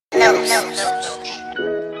Okay,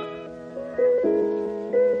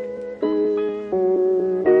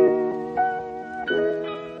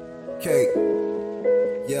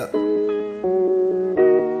 yeah.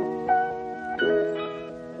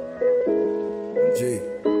 G.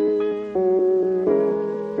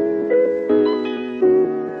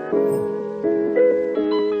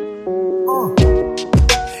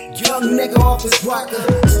 Young nigga off his rocker,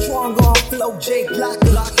 strong on flow, Jake Locker.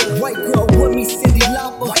 White girl with me, Cindy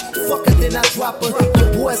Lauper. Fuck her, then I drop her.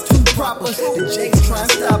 Your boy's too proper. The Jakes try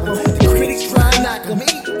and stop him. The critics try and knock him.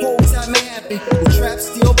 Whole time happy. The trap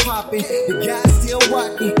still popping. The guy still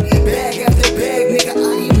rocking. Bag after bag, nigga,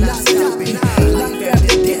 I am not stopping. Life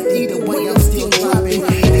after death, either way, I'm still dropping.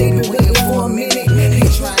 They been waiting for a minute. They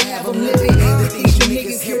try to have them living. The things you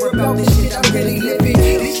niggas hear about this shit, I'm really living.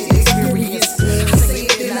 This shit experience. I say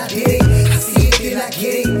it, then I did it. I see it, then I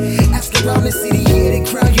get it. Ask around the city, yeah, the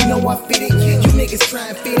crowd, you know I fit it. You niggas try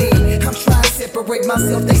and fit it. I'm trying to separate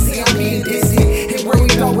myself. They say I'm being distant. Ain't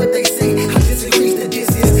worried about what they say. I just increase the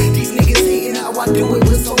distance. These niggas hating how I do it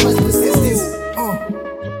with so much persistence.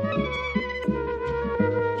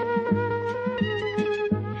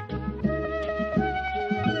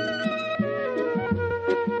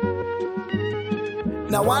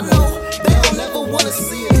 Now I know they don't ever wanna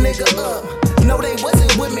see a nigga up. No, they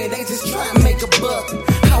wasn't with me, they just try and make a buck.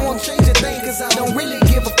 I won't change a thing cause I don't really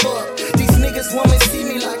give a fuck. These niggas wanna see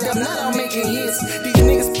me like I'm not out making hits. These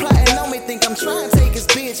niggas plotting on me, think I'm trying to take his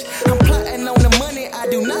bitch. I'm plotting on the money, I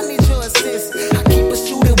do not need your assist. I keep a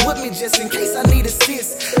shooter with me just in case I need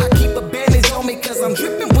assist. I keep a bandage on me cause I'm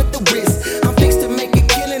dripping with the wrist. I'm fixed to make a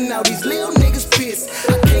killing, now these little niggas pissed.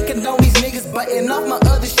 I can't condone these niggas butting off my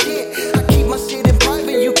other shit. I keep my shit in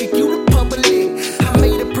private, you can cue the public. I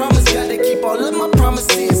made a promise, gotta keep all of my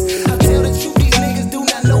promises. I tell the truth, these niggas do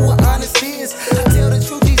not know what honest is. I tell the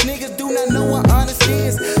truth, these niggas do not know what honest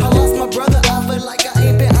is. I lost my brother, I feel like I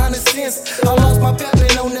ain't been honest since. I lost my pep,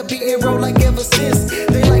 been on the beating road like ever since.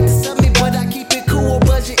 They like to sub me, but I keep it cool,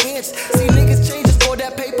 budget inch.